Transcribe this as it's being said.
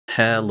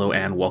Hello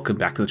and welcome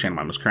back to the channel.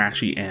 My name is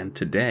Krashy, and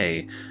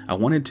today I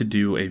wanted to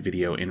do a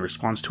video in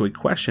response to a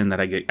question that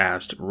I get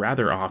asked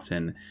rather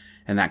often,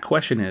 and that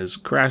question is,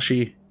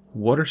 Krashy,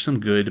 what are some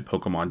good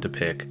Pokemon to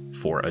pick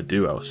for a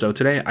duo? So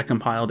today I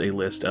compiled a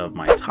list of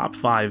my top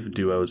 5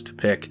 duos to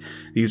pick.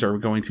 These are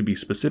going to be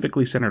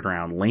specifically centered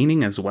around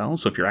laning as well,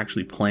 so if you're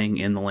actually playing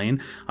in the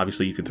lane,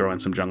 obviously you could throw in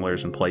some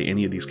junglers and play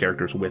any of these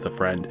characters with a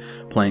friend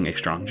playing a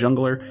strong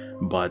jungler,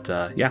 but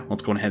yeah,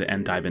 let's go ahead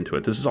and dive into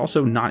it. This is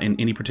also not in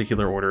any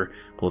particular order,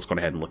 but let's go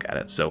ahead and look at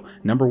it. So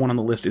number 1 on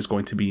the list is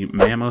going to be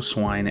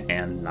Mamoswine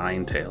and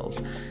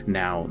Ninetales.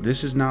 Now,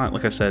 this is not,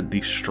 like I said,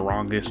 the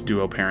strongest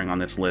duo pairing on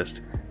this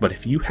list, but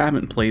if you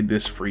haven't played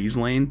this freeze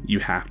lane, you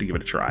have to give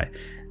it a try.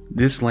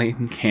 This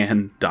lane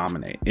can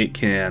dominate. It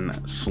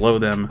can slow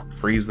them,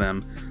 freeze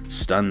them,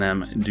 stun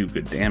them, do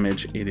good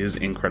damage. It is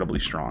incredibly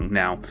strong.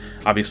 Now,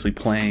 obviously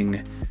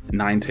playing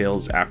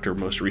Ninetales after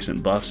most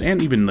recent buffs,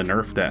 and even the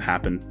nerf that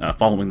happened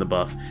following the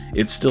buff,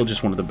 it's still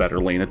just one of the better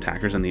lane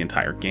attackers in the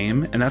entire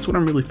game, and that's what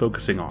I'm really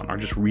focusing on, are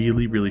just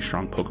really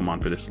strong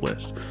Pokemon for this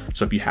list.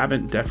 So if you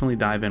haven't, definitely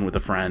dive in with a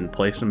friend,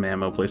 play some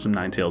Mamo, play some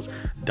Ninetales,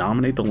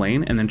 dominate the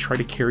lane, and then try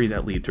to carry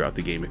that lead throughout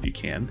the game if you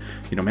can.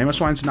 You know,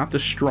 Mamoswine's not the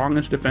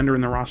strongest defender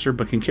in the roster,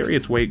 but can carry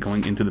its weight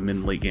going into the mid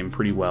and late game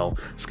pretty well,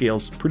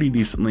 scales pretty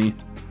decently.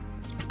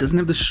 Doesn't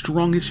have the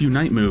strongest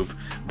Unite move,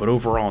 but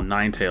overall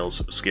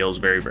Ninetales scales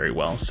very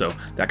well, so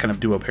that kind of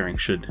duo pairing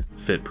should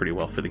fit pretty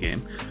well for the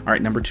game.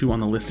 Alright, number 2 on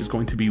the list is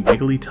going to be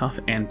Wigglytuff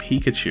and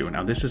Pikachu.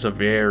 Now this is a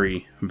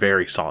very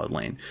solid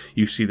lane.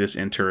 You see this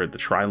enter the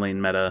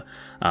tri-lane meta,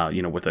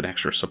 you know, with an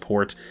extra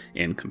support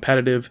in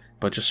competitive,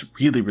 but just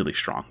really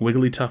strong.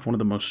 Wigglytuff, one of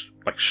the most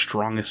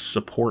strongest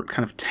support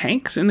kind of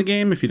tanks in the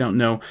game. If you don't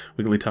know,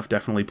 Wigglytuff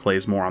definitely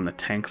plays more on the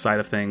tank side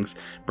of things,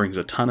 brings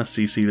a ton of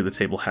CC to the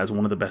table, has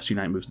one of the best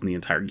Unite moves in the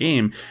entire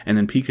game, and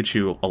then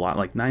Pikachu, a lot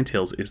like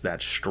Ninetales, is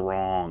that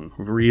strong,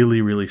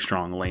 really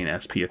strong lane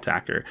SP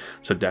attacker.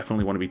 So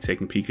definitely want to be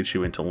taking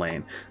Pikachu into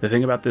lane. The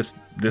thing about this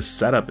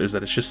setup is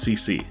that it's just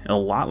CC, a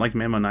lot like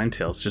Mamo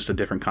Ninetales, just a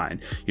different kind.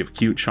 You have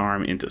Cute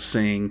Charm into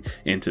Sing,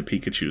 into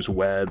Pikachu's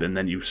Web, and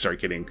then you start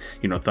getting,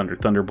 you know,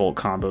 Thunderbolt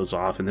combos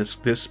off, and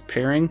this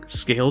pairing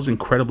scales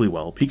incredibly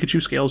well.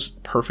 Pikachu scales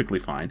perfectly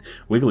fine.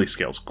 Wiggly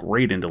scales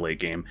great into late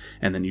game,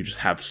 and then you just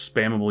have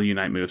spammable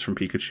Unite moves from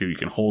Pikachu. You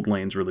can hold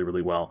lanes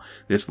really well.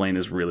 This lane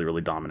is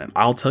really dominant.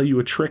 I'll tell you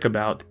a trick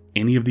about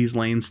any of these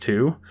lanes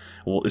too.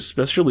 Well,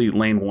 especially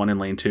lane 1 and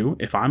lane 2.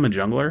 If I'm a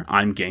jungler,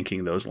 I'm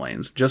ganking those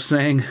lanes. Just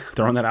saying,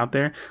 throwing that out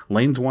there.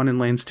 Lanes 1 and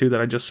lanes 2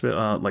 that I just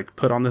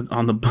put on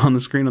the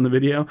screen on the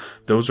video,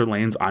 those are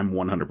lanes I'm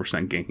 100%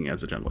 ganking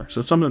as a jungler.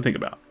 So something to think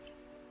about.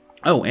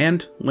 Oh,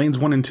 and lanes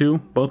 1 and 2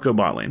 both go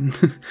bot lane.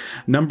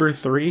 Number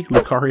 3,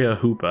 Lucario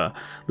Hoopa.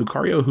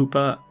 Lucario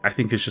Hoopa, I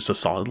think, is just a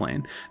solid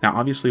lane. Now,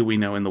 obviously, we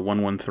know in the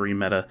 1-1-3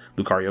 meta,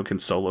 Lucario can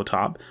solo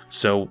top,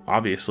 so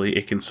obviously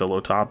it can solo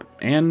top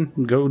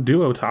and go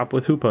duo top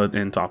with Hoopa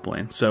in top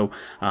lane. So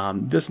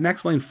this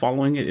next lane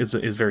following it is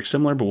very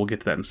similar, but we'll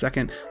get to that in a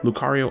second.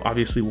 Lucario,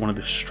 obviously one of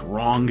the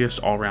strongest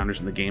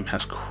all-rounders in the game,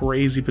 has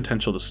crazy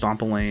potential to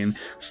stomp a lane,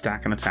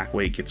 stack an attack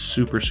weight, get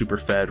super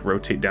fed,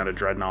 rotate down to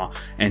Dreadnought,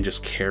 and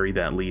just carry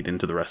that lead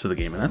into the rest of the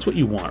game. And that's what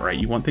you want, right?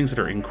 You want things that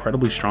are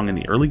incredibly strong in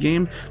the early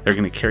game. They're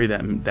going to carry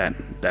that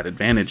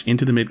advantage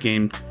into the mid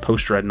game,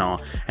 post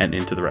Dreadnought, and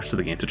into the rest of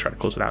the game to try to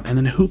close it out. And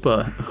then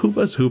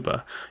Hoopa's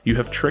Hoopa. You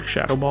have Trick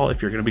Shadow Ball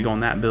if you're going to be going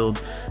that build.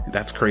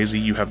 That's crazy.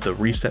 You have the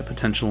reset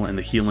potential and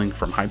the healing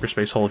from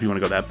Hyperspace Hole if you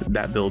want to go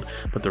that build.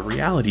 But the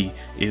reality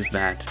is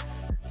that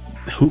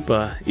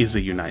Hoopa is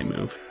a Unite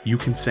move. You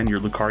can send your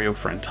Lucario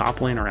friend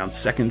top lane around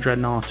second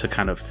Dreadnought to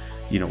kind of,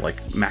 you know,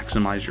 like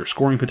maximize your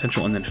scoring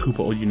potential, and then Hoopa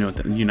will, you know,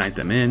 unite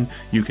them in.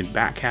 You can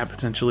backcap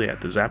potentially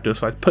at the Zapdos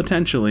fights,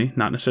 potentially,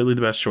 not necessarily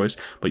the best choice,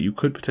 but you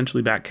could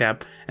potentially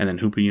backcap and then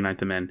Hoopa unite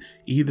them in.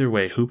 Either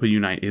way, Hoopa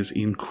Unite is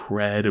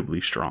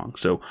incredibly strong.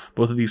 So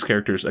both of these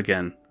characters,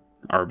 again,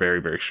 are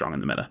very strong in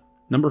the meta.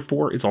 Number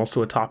 4 is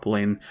also a top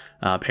lane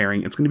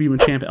pairing. It's going to be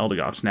Machamp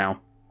Eldegoss.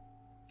 Now,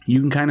 you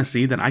can kind of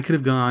see that I could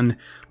have gone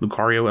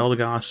Lucario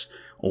Eldegoss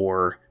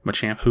or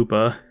Machamp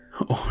Hoopa,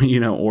 you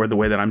know, or the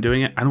way that I'm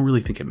doing it. I don't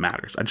really think it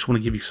matters. I just want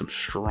to give you some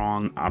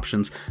strong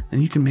options,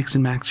 and you can mix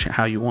and match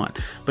how you want.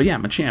 But yeah,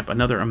 Machamp,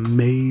 another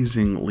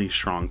amazingly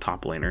strong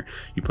top laner.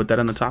 You put that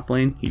in the top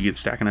lane, you get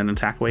stacking an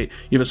attack weight,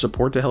 you have a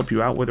support to help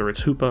you out, whether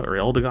it's Hoopa or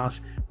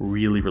Eldegoss,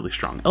 really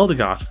strong.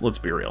 Eldegoss, let's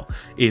be real,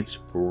 it's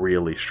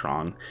really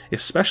strong,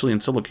 especially in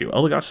solo queue.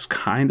 Eldegoss is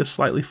kind of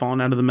slightly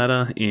fallen out of the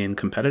meta in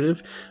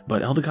competitive,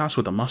 but Eldegoss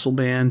with a muscle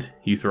band,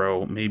 you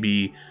throw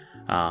maybe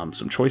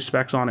some choice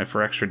specs on it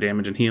for extra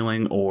damage and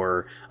healing,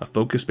 or a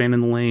focus band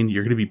in the lane,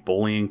 you're going to be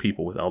bullying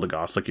people with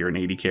Eldegoss like you're an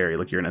AD carry,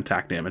 like you're an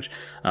attack damage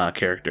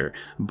character.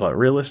 But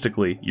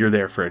realistically, you're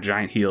there for a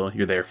giant heal,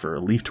 you're there for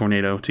a Leaf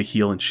Tornado to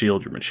heal and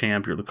shield your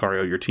Machamp, your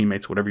Lucario, your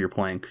teammates, whatever you're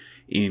playing.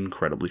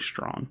 incredibly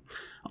strong.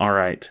 All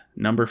right,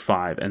 number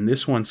 5, and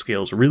this one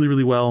scales really,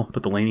 really well,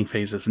 but the laning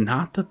phase is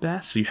not the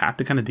best, so you have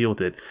to kind of deal with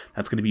it.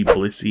 That's going to be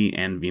Blissey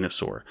and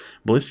Venusaur.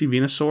 Blissey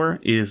Venusaur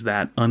is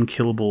that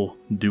unkillable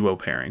duo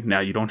pairing.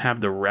 Now, you don't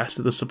have the rest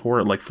of the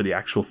support, like for the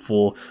actual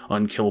full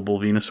unkillable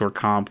Venusaur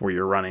comp, where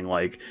you're running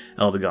like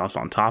Eldegoss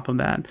on top of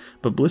that,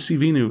 but Blissey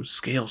Venu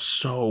scales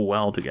so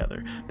well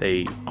together.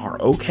 They are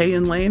okay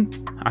in lane.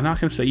 I'm not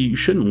going to say you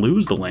shouldn't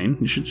lose the lane.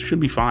 You should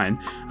be fine,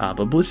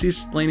 but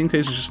Blissey's laning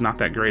phase is just not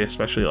that great,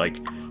 especially like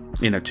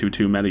in a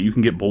 2-2 meta. You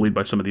can get bullied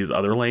by some of these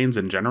other lanes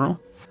in general,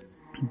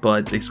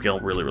 but they scale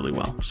really, really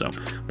well. So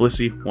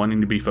Blissey wanting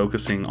to be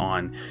focusing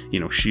on, you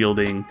know,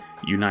 shielding,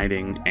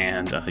 uniting,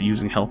 and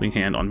using Helping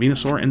Hand on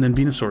Venusaur, and then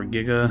Venusaur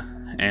Giga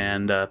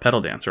and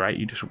Petal Dance, right?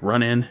 You just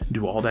run in,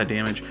 do all that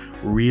damage,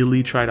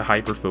 really try to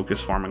hyper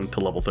focus farming to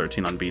level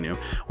 13 on Venu.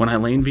 When I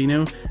lane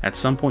Venu, at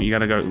some point you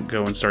gotta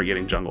go and start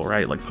getting jungle,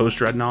 right? Like post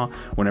Dreadnought,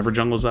 whenever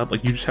jungle's up,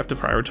 like you just have to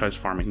prioritize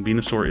farming.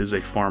 Venusaur is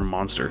a farm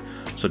monster,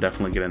 so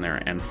definitely get in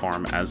there and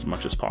farm as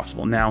much as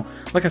possible. Now,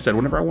 like I said,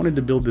 whenever I wanted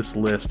to build this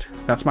list,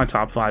 that's my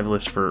top 5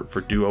 list for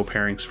duo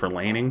pairings for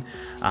laning.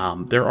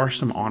 There are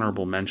some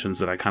honorable mentions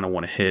that I kind of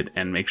want to hit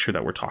and make sure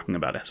that we're talking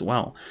about as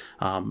well.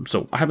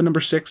 So I have a number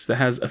 6 that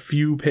has a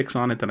few picks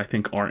on it that I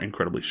think are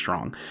incredibly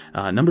strong.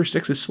 Number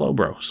 6 is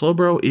Slowbro.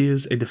 Slowbro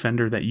is a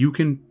defender that you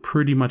can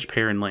pretty much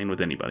pair in lane with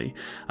anybody.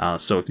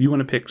 So if you want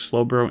to pick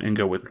Slowbro and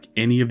go with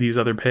any of these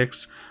other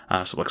picks,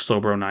 so like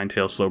Slowbro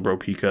Ninetales, Slowbro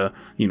Pika,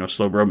 you know,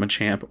 Slowbro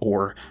Machamp,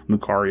 or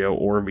Lucario,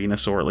 or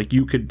Venusaur, like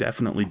you could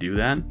definitely do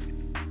that.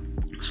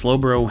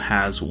 Slowbro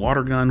has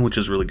Water Gun, which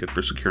is really good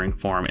for securing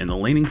farm in the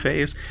laning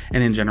phase,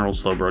 and in general,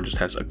 Slowbro just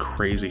has a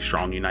crazy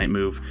strong Unite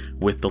move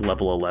with the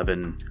level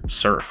 11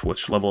 Surf,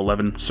 which level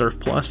 11 Surf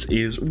Plus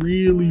is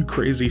really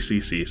crazy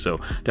CC, so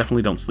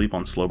definitely don't sleep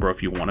on Slowbro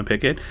if you want to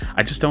pick it.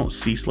 I just don't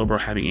see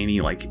Slowbro having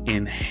any like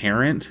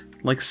inherent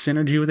like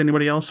synergy with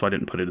anybody else, so I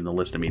didn't put it in the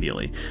list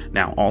immediately.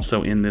 Now,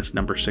 also in this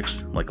number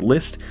 6 like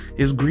list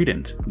is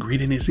Greedent.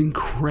 Greedent is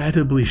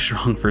incredibly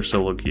strong for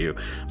solo queue,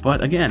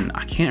 but again,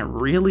 I can't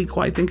really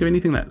quite think of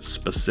anything that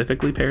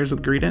specifically pairs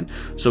with Greedent.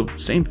 So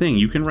same thing,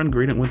 you can run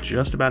Greedent with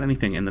just about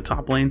anything in the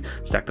top lane,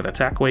 stack that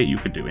attack weight. You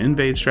could do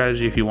invade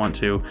strategy if you want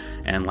to,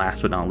 and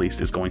last but not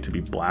least is going to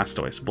be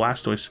Blastoise.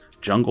 Blastoise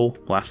jungle,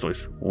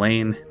 Blastoise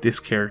lane. This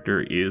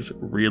character is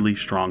really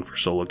strong for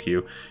solo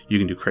queue. You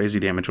can do crazy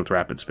damage with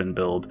rapid spin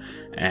build.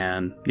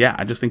 And yeah,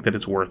 I just think that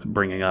it's worth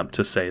bringing up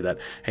to say that,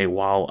 hey,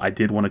 while I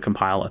did want to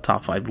compile a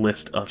top 5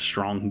 list of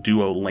strong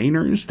duo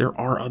laners, there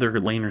are other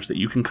laners that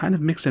you can kind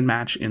of mix and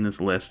match in this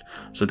list,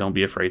 so don't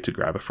be afraid to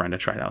grab a friend and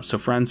try it out. So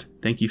friends,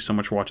 thank you so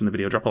much for watching the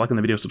video. Drop a like on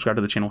the video, subscribe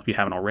to the channel if you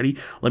haven't already.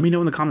 Let me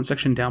know in the comment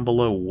section down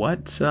below,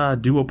 what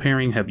duo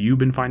pairing have you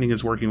been finding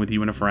is working with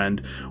you and a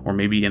friend, or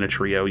maybe in a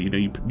trio. You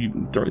know,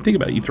 think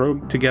about it, you throw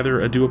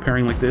together a duo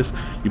pairing like this,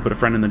 you put a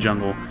friend in the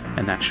jungle,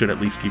 and that should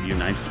at least give you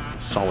nice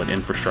solid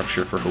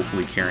infrastructure for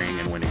hopefully carrying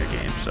and winning a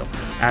game. So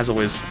as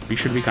always, be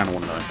sure to be kind to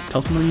one another,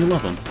 tell somebody you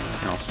love them,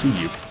 and I'll see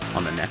you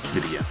on the next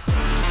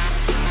video.